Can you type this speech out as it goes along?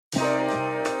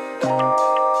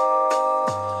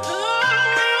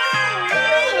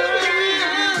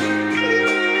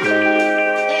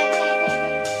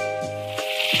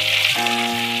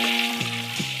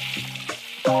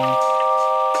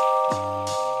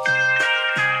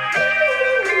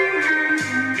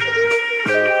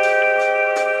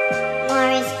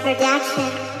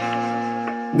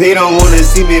They don't wanna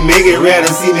see me make it, rather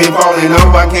see me falling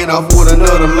off. I can't afford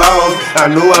another loss.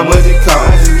 I know how much it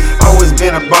costs. Always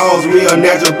been a boss, real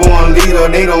natural born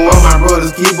leader. They don't want my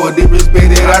brother's keeper,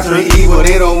 disrespect that I turn evil.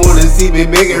 They don't wanna see me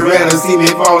make it, rather see me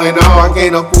falling off. I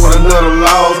can't afford another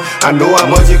loss. I know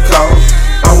how much it costs.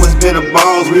 Always been a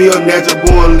boss, real natural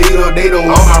born leader. They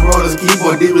don't want my brother's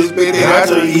keeper, disrespect that I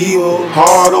turn evil.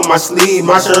 Hard on my sleeve,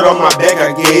 my shirt on my back,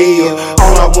 I gave.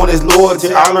 All I want is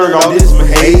loyalty, I learned all this from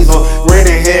Hazel.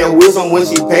 Granny had wisdom when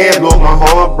she passed, Lord, my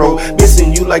heart broke.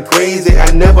 Missing you like crazy,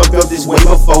 I never felt this way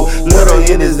before.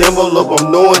 Letter in this envelope,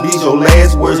 I'm knowing these your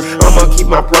last words. I'ma keep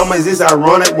my promise, it's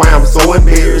ironic why I'm so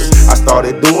embarrassed. I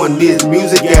started doing this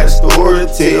music, got a story to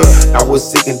tell. I was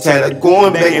sick and tired of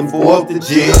going back and forth to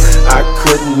jail. I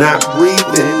could not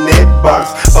breathe in that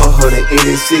box.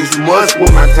 186 months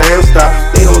when my time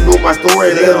stopped. They don't know my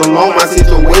story, let alone my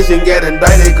situation. Got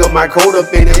indicted cause my code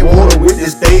up in that water with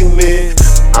this statement.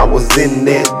 I was in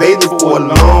that baby for a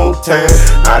long time.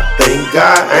 I thank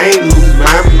God I ain't lose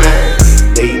my mind.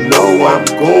 They know I'm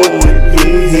going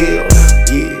in hell,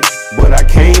 yeah, but I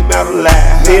came out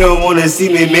alive. They don't wanna see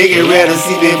me make it, rather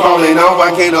see me falling off.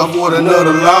 I can't afford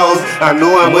another loss. I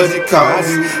know how much it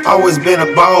costs. Always been a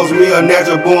boss, real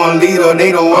natural born leader.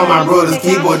 They don't want my brother's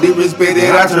keeper, disrespect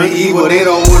that I turn evil. They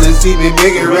don't wanna see me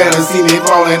make it, rather see me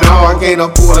falling off. I can't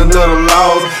afford another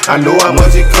loss. I know how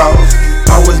much it costs.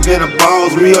 Always been a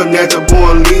boss, real natural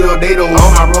born leader. They don't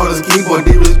want my brother's keeper,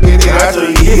 disrespect that I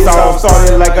turn evil. It all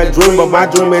started like a dream, but my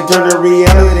dream had turned to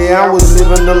reality. I was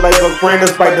living the life of friend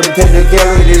despite them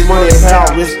technicalities. Money,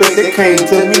 power, respect that came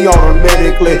to me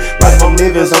automatically. Like I'm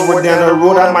living somewhere down the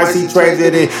road, I might see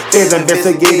tragedy. Feds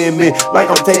investigating me like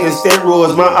I'm taking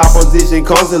steroids. My opposition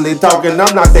constantly talking,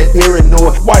 I'm not that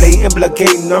paranoid. Why they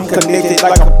implicating? I'm connected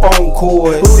like a phone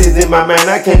cord. Put this in my mind,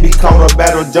 I can't be caught up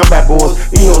battle jump at boys.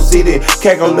 You don't see that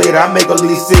calculator, I make at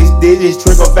least 6 digits.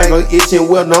 Trigger finger itching,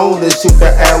 well known to shoot the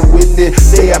eyewitness.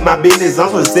 Stay at my business, I'm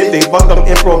specific, fuck them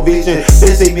improvisation.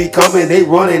 They see me coming, they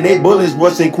running, they bullets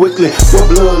rushing quickly. Your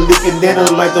blood leaking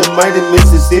down like the mighty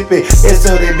Mississippi.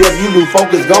 Instead of death, you lose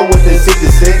focus, go within 60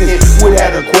 seconds.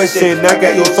 Without a question, I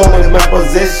got your soul in my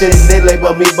possession. They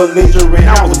label me belligerent,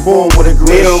 I was born with aggression.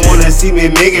 They don't wanna see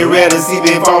me make it, rather see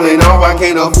me falling off. I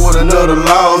can't afford another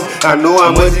loss. I know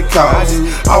how much it costs.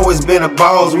 Always been a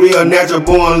boss, real natural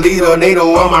born leader. They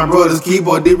don't want my brother's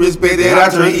keeper, disrespect that I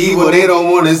turn evil. They don't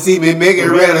wanna see me make it,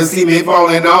 rather see me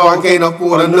falling off. I can't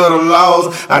afford another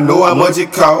loss. I know how much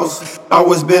it costs.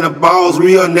 Always been a boss,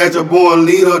 real natural born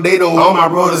leader. They don't want my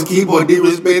brother's keeper,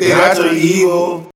 disrespect that I turn evil.